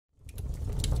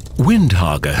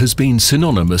Windhager has been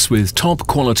synonymous with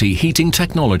top-quality heating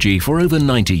technology for over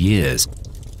 90 years.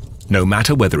 No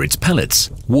matter whether it's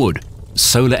pellets, wood,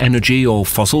 solar energy or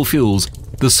fossil fuels,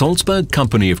 the Salzburg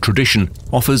company of tradition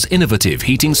offers innovative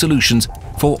heating solutions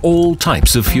for all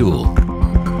types of fuel.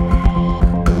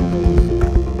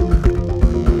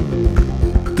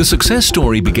 The success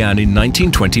story began in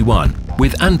 1921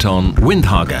 with Anton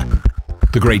Windhager.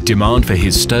 The great demand for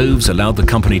his stoves allowed the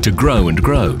company to grow and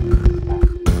grow.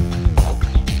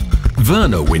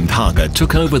 Werner Windhager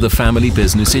took over the family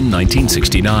business in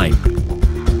 1969.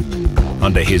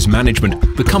 Under his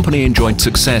management, the company enjoyed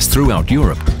success throughout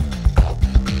Europe.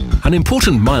 An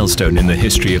important milestone in the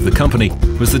history of the company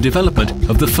was the development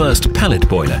of the first pellet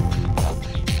boiler.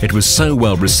 It was so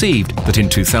well received that in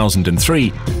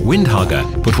 2003,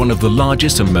 Windhager put one of the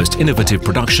largest and most innovative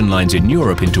production lines in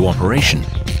Europe into operation.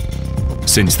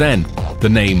 Since then, the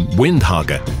name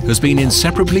Windhager has been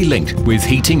inseparably linked with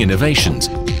heating innovations.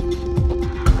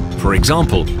 For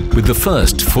example, with the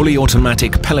first fully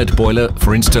automatic pellet boiler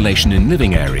for installation in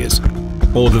living areas,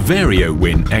 or the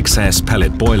VarioWin XS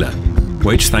pellet boiler,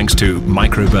 which thanks to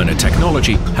microburner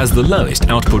technology has the lowest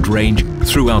output range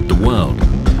throughout the world.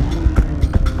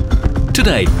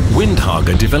 Today,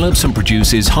 Windhager develops and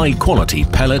produces high-quality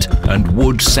pellet and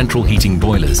wood central heating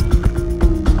boilers.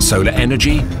 Solar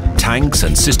energy, tanks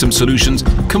and system solutions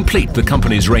complete the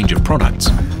company's range of products.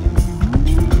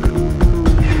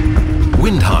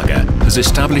 Windhager has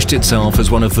established itself as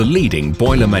one of the leading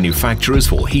boiler manufacturers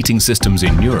for heating systems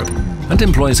in Europe and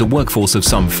employs a workforce of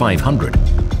some 500.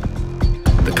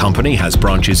 The company has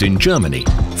branches in Germany,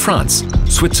 France,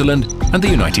 Switzerland and the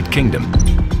United Kingdom,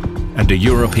 and a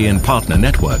European partner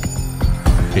network.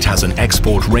 It has an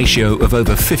export ratio of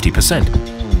over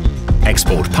 50%.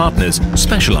 Export partners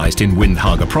specialized in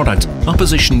Windhager products are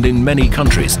positioned in many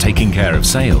countries taking care of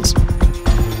sales.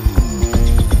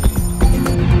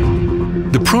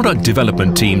 The product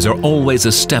development teams are always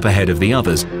a step ahead of the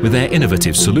others with their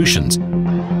innovative solutions.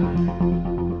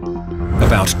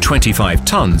 About 25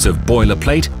 tons of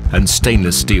boilerplate and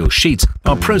stainless steel sheets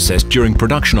are processed during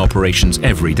production operations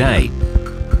every day.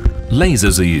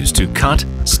 Lasers are used to cut,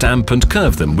 stamp and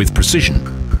curve them with precision.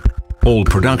 All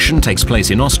production takes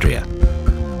place in Austria.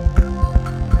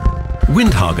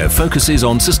 Windhager focuses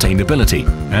on sustainability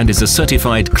and is a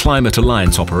certified Climate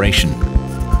Alliance operation.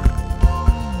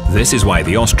 This is why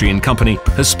the Austrian company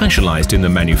has specialized in the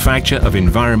manufacture of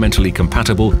environmentally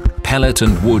compatible pellet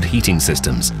and wood heating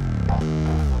systems.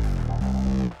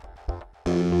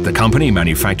 The company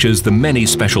manufactures the many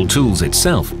special tools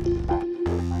itself.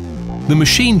 The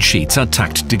machine sheets are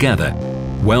tacked together,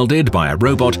 welded by a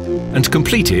robot and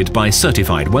completed by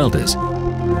certified welders.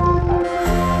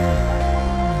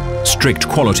 Strict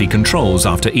quality controls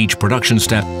after each production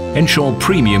step ensure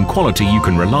premium quality you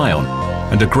can rely on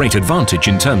and a great advantage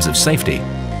in terms of safety.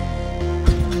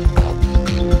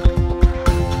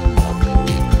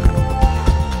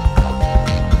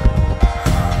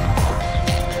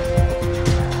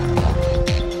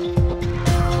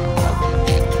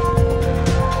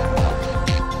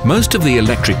 Most of the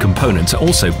electric components are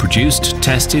also produced,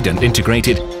 tested and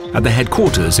integrated at the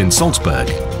headquarters in Salzburg.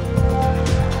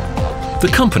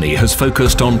 The company has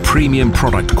focused on premium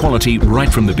product quality right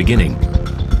from the beginning.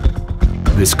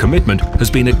 This commitment has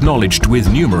been acknowledged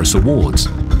with numerous awards.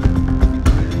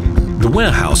 The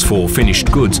warehouse for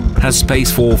finished goods has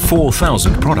space for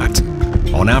 4,000 products.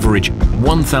 On average,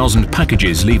 1,000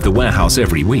 packages leave the warehouse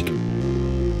every week.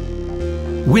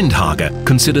 Windhager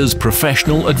considers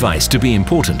professional advice to be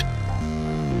important.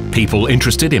 People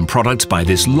interested in products by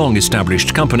this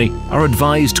long-established company are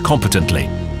advised competently.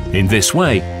 In this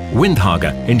way,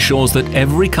 Windhager ensures that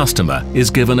every customer is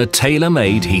given a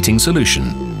tailor-made heating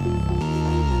solution.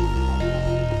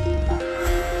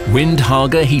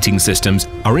 Windhager heating systems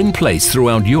are in place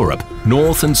throughout Europe,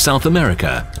 North and South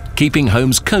America, keeping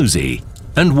homes cozy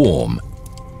and warm.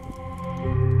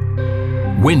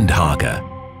 Windhager.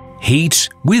 Heat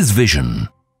with vision.